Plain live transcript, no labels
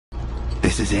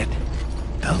This is it.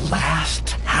 The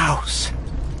last house.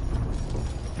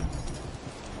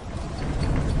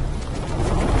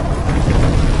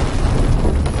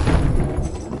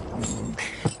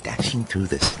 Dashing through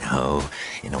the snow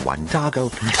in a one-dog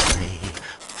open sleigh.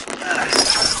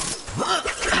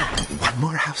 One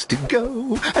more house to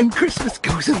go, and Christmas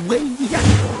goes away.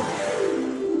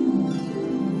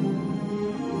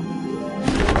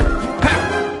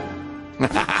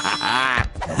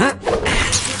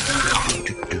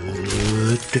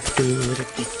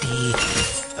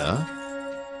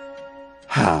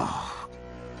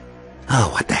 Oh,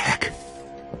 what the heck?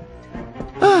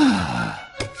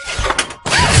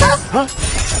 Huh?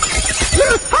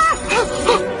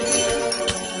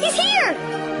 He's here!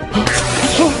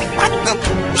 What the?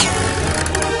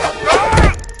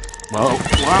 Whoa.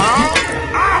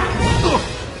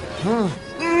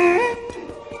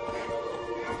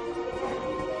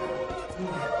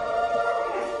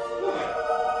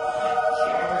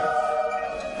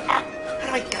 How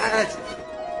do I get it?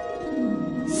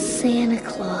 Santa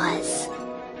Claus.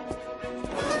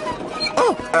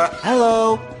 Oh,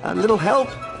 hello. A little help,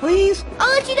 please? I'll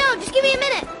let you know. Just give me a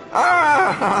minute.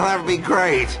 Ah, that would be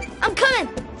great. I'm coming.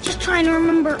 Just trying to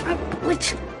remember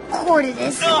which chord it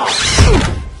is. Oh,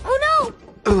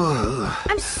 no!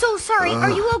 I'm so sorry.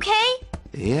 Are you okay?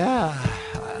 Yeah,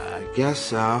 I guess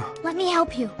so. Let me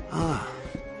help you.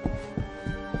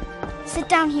 Sit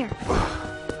down here.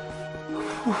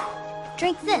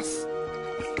 Drink this.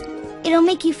 It'll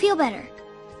make you feel better.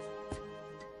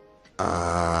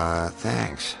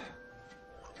 Thanks.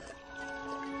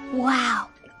 Wow.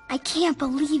 I can't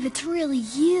believe it's really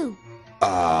you.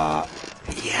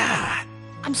 Yeah.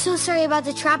 I'm so sorry about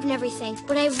the trap and everything,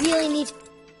 but I really need...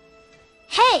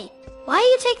 Hey! Why are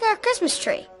you taking our Christmas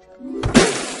tree?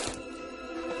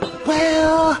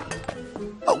 Well...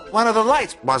 Oh, one of the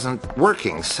lights wasn't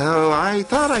working, so I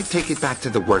thought I'd take it back to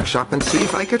the workshop and see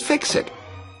if I could fix it.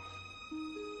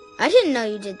 I didn't know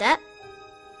you did that.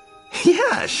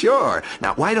 Yeah, sure.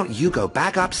 Now, why don't you go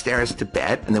back upstairs to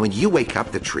bed, and then when you wake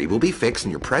up, the tree will be fixed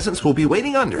and your presents will be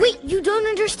waiting under it. Wait, you don't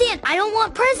understand. I don't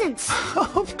want presents.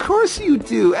 Of course you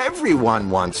do. Everyone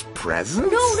wants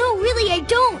presents. No, really, I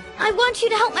don't. I want you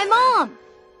to help my mom.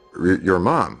 Your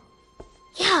mom?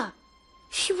 Yeah.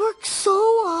 She works so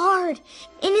hard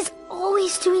and is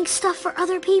always doing stuff for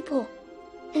other people.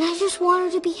 And I just want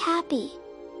her to be happy.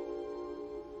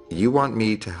 You want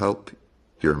me to help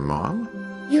your mom?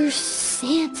 You're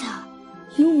Santa.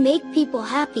 You make people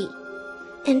happy.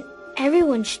 And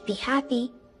everyone should be happy,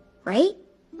 right?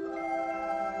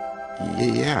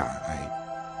 Yeah,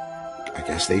 I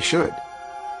guess they should.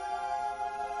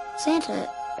 Santa,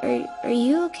 are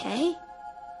you okay?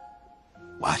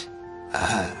 What?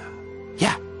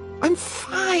 Yeah, I'm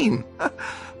fine.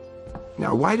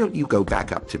 Now, why don't you go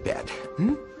back up to bed?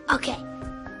 Okay.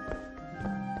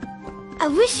 I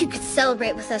wish you could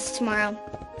celebrate with us tomorrow.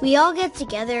 We all get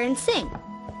together and sing.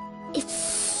 It's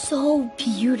so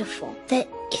beautiful that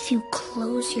if you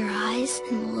close your eyes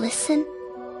and listen,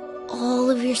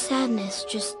 all of your sadness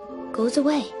just goes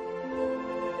away.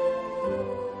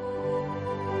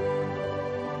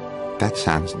 That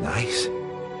sounds nice.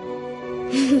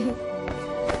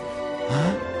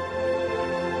 Huh?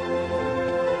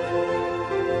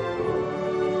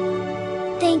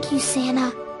 Thank you,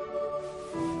 Santa.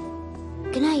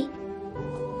 Good night.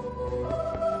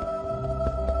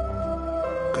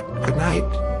 Good night.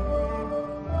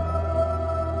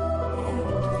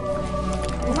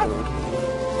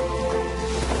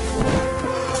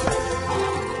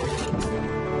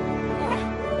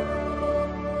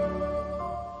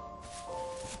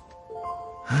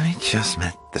 I just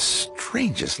met the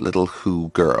strangest little Who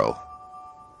girl.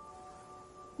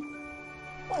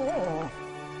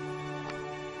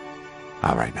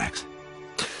 All right, Max.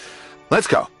 Let's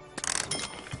go.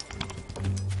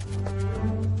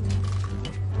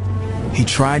 He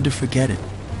tried to forget it,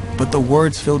 but the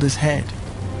words filled his head,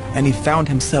 and he found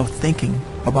himself thinking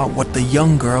about what the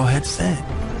young girl had said.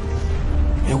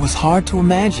 It was hard to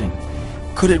imagine.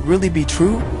 Could it really be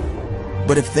true?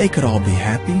 But if they could all be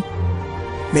happy,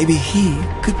 maybe he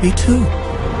could be too.